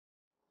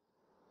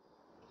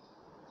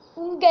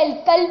உங்கள்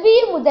கல்வி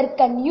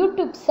முதற்கண்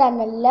யூடியூப்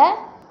சேனல்ல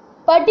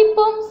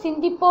படிப்போம்,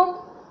 சிந்திப்போம்,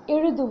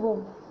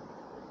 எழுதுவோம்.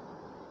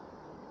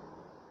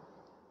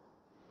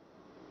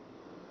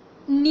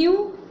 New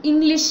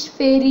English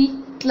Ferry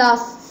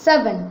Class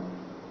 7.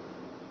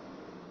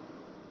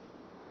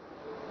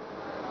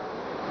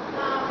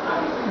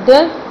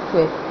 Don't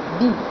quit.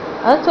 B.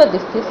 Answer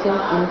this question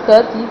in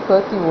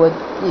 30-40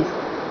 words is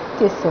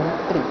question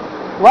 3.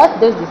 What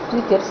does the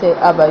speaker say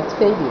about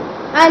failure?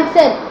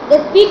 Answer. The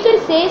speaker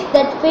says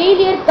that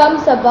failure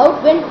comes about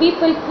when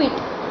people quit.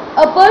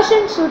 A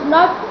person should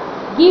not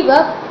give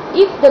up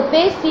if the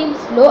pace seems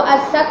slow,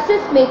 as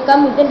success may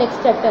come in the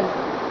next attempt.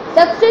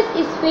 Success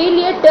is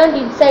failure turned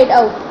inside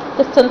out.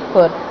 Question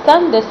 4.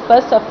 Can the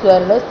space of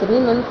your life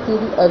remain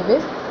still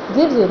always?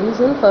 Give the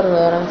reason for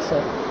your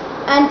answer.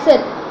 Answer.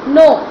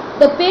 No.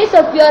 The pace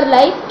of your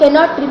life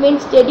cannot remain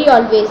steady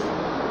always.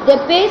 The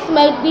pace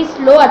might be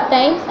slow at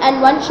times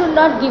and one should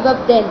not give up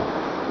then.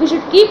 We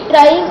should keep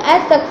trying, as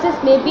success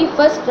may be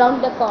first round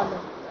the corner.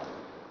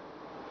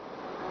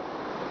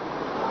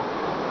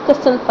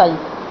 Question 5.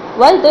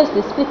 Why does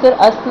the speaker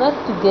ask not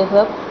to give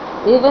up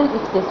even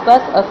if the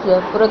pace of your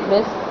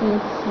progress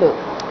seems slow?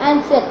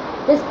 Answer.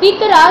 The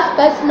speaker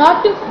asks us not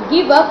to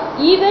give up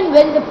even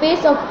when the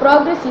pace of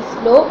progress is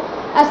slow,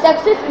 as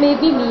success may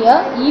be near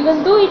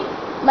even though it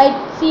might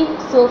seem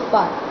so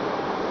far.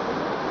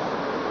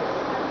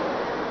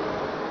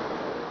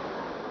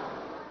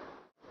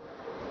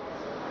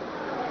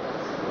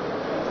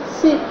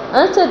 C.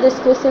 Answer this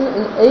question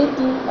in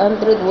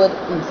 1800 words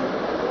is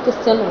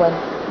question 1.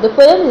 The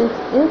poem is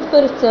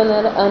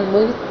inspirational and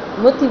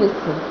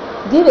motivating.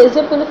 Give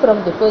example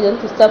from the poem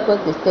to support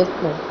the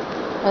statement.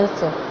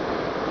 Answer.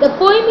 The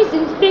poem is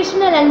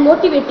inspirational and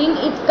motivating.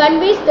 It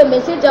conveys the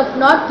message of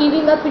not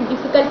giving up in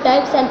difficult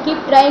times and keep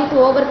trying to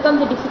overcome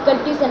the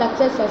difficulties and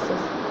achieve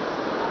success.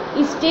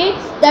 It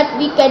states that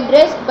we can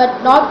rest but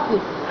not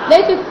quit.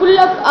 Life is full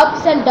of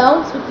ups and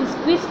downs with its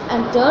twists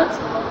and turns.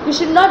 We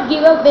should not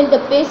give up when the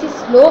pace is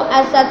slow,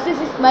 as success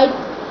might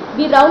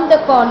be round the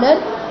corner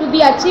to be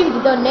achieved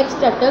in the next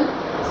attempt.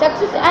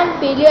 Success and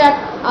failure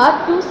are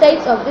two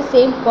sides of the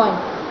same coin.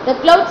 The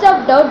clouds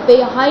of doubt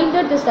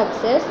hinder the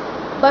success,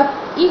 but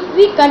if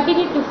we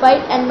continue to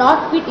fight and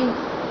not quit in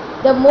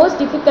the most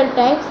difficult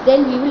times,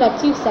 then we will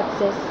achieve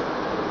success.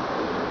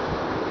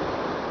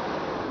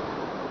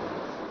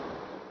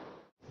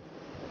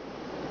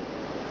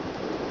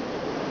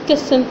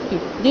 Question 2.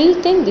 Do you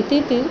think the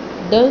title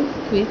 "Don't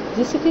Quit"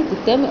 describes the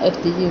theme of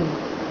the unit?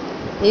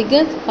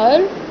 Against her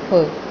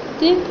or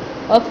think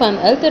of an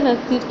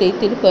alternative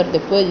title for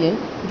the poem,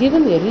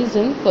 given a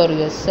reason for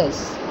yourself.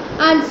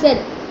 Answer.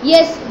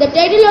 Yes, the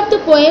title of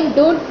the poem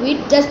 "Don't Quit"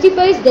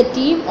 justifies the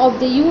theme of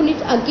the unit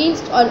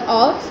against all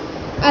odds,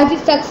 as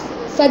it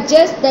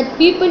suggests that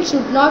people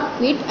should not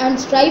quit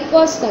and strive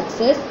for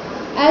success,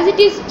 as it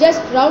is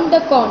just round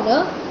the corner,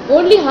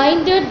 only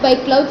hindered by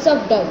clouds of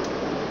doubt.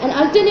 An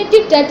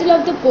alternative title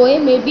of the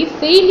poem may be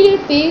 "Failure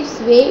Paves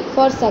Way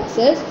for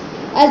Success",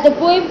 as the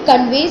poem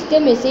conveys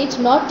the message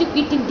not to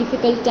quit in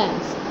difficult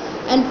times,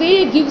 and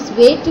failure gives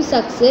way to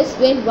success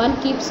when one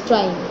keeps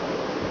trying.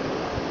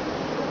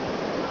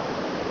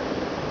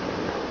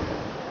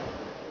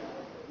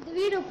 இந்த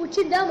video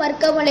பிடிச்சிருந்தா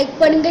மறக்காம like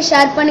பண்ணுங்க,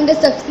 share பண்ணுங்க,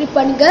 subscribe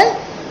பண்ணுங்க.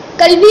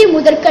 கல்வி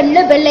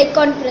முதற்கண்ணில் bell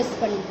icon press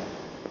பண்ணுங்க.